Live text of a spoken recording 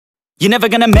You're never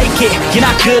gonna make it, you're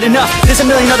not good enough. There's a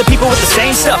million other people with the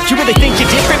same stuff. You really think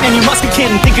you're different? Man, you must be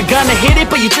kidding. Think you're gonna hit it,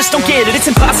 but you just don't get it. It's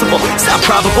impossible, it's not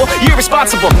probable, you're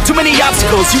irresponsible. Too many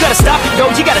obstacles, you gotta stop it, yo.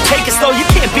 You gotta take it slow, you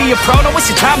can't be a pro. Don't waste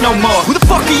your time no more. Who the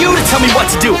fuck are you to tell me what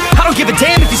to do? I don't give a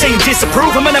damn if you say you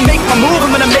disapprove. I'm gonna make my move,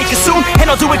 I'm gonna make it soon. And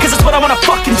I'll do it cause it's what I wanna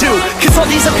fucking do. Cause all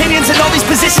these opinions and all these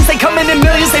positions, they come in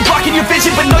millions, they blocking your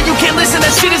vision. But no, you can't listen,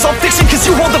 that shit is all fiction. Cause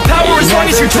you hold the power as long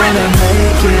as you're dreaming.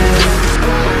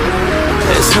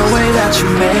 There's no way that you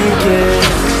make it.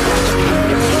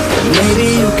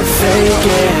 Maybe you can fake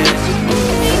it,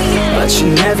 but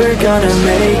you're never gonna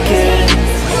make it.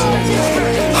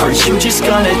 Are you just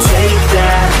gonna take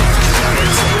that?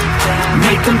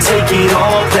 Make them take it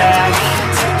all back.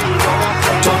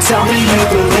 Don't tell me you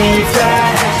believe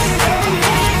that.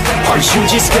 Are you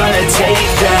just gonna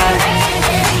take that?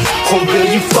 Or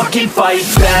will you fucking fight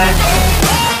back?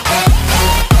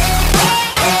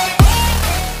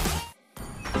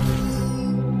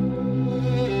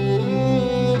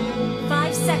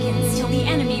 5 seconds till the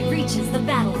enemy reaches the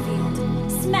battlefield.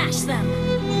 Smash them!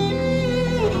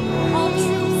 All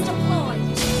troops deployed!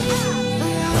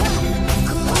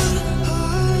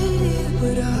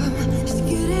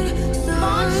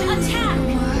 Launch attack!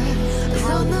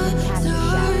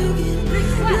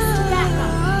 Request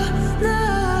backup!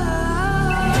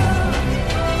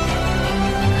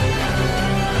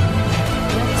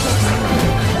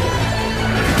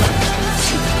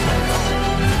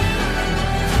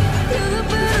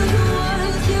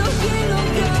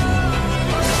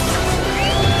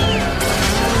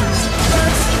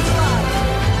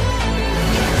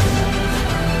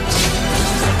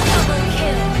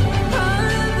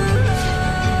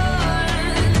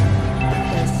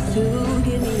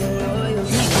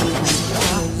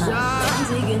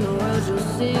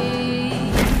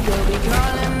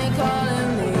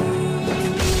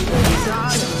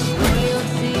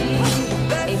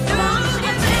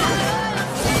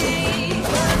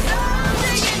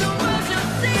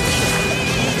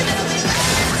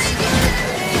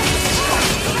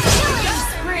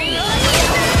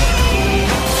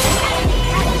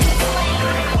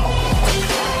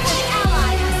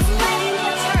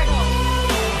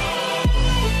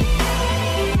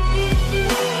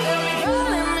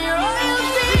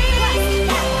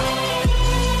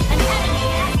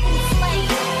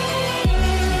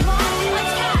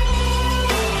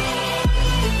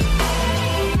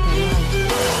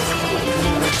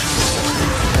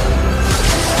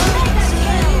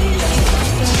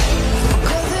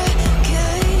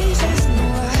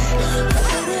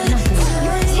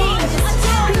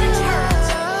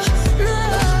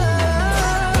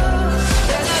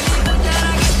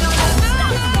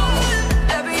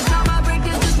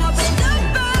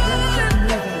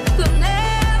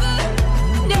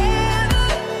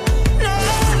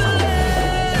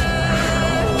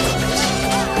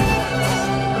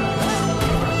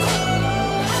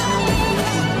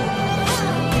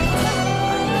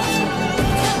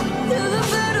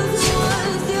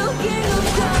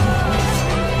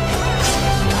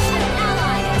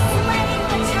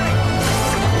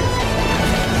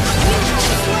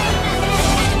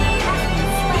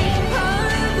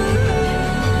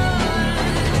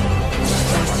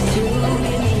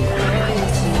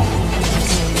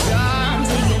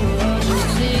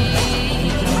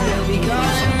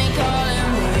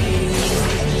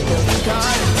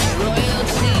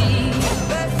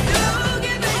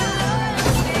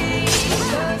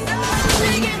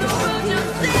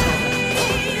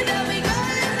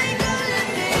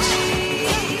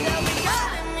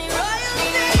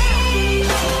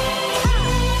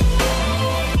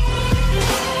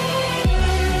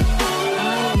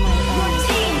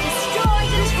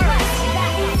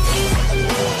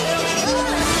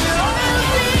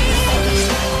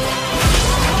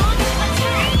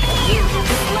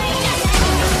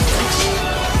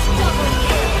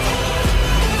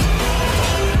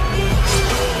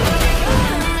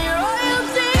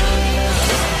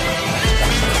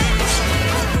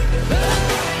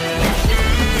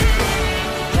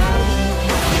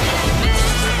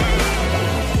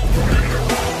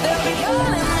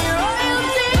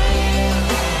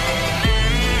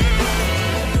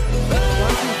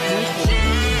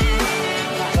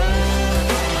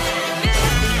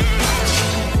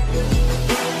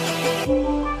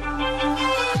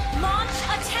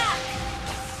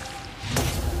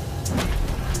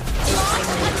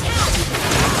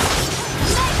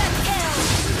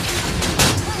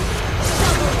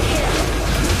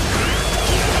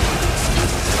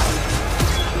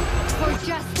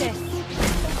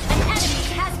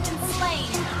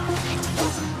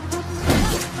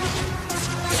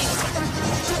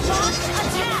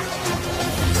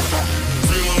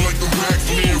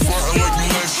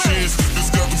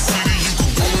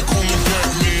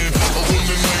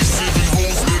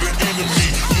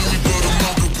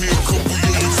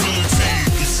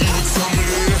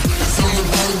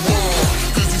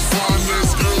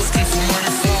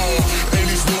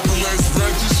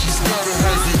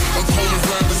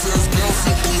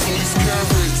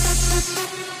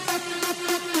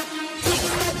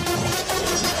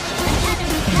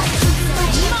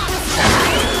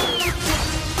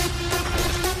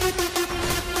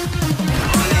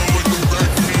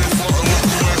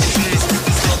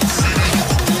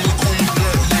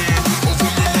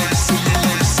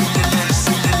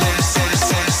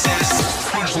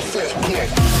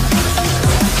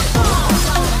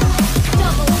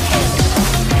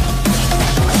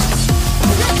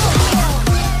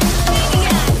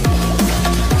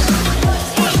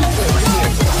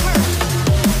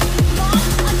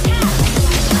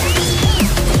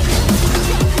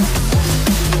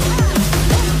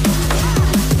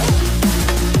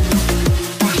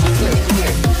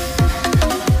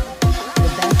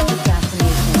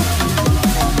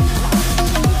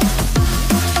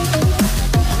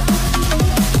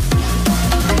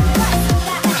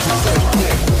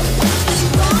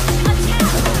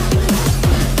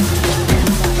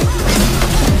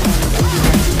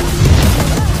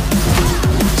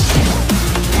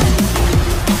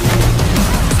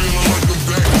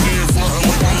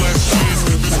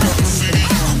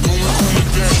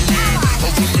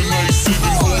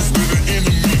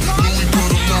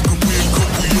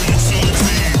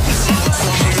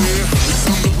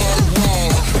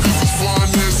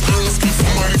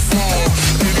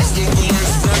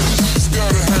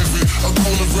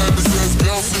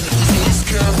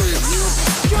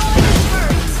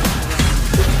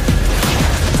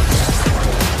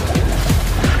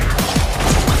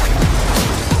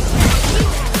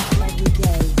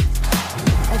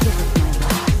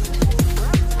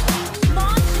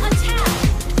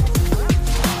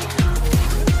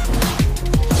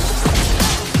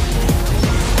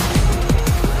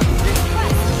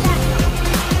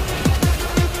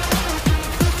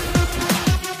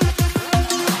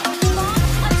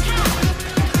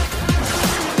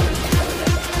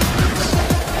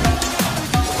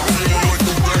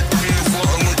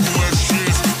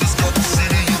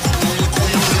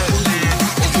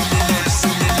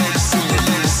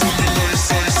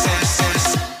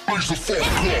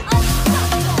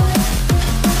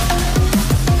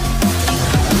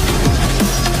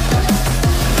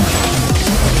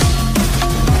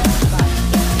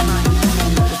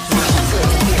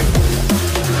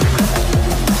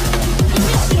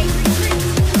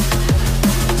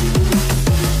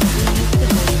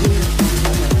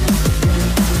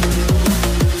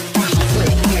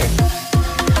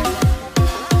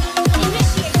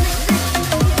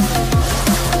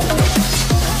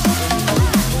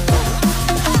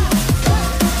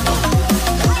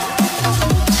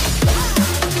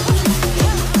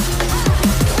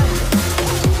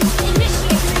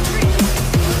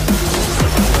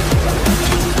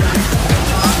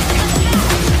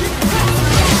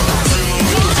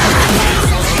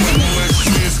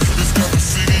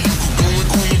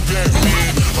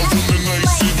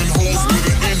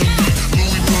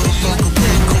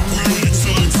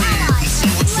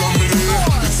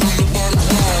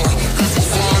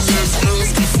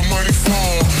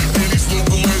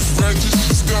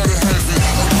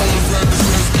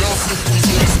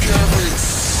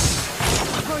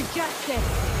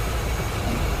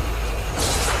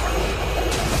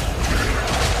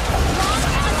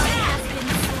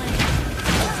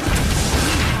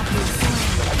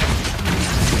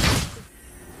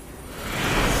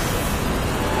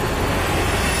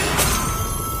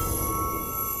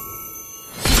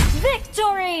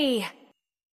 Victory!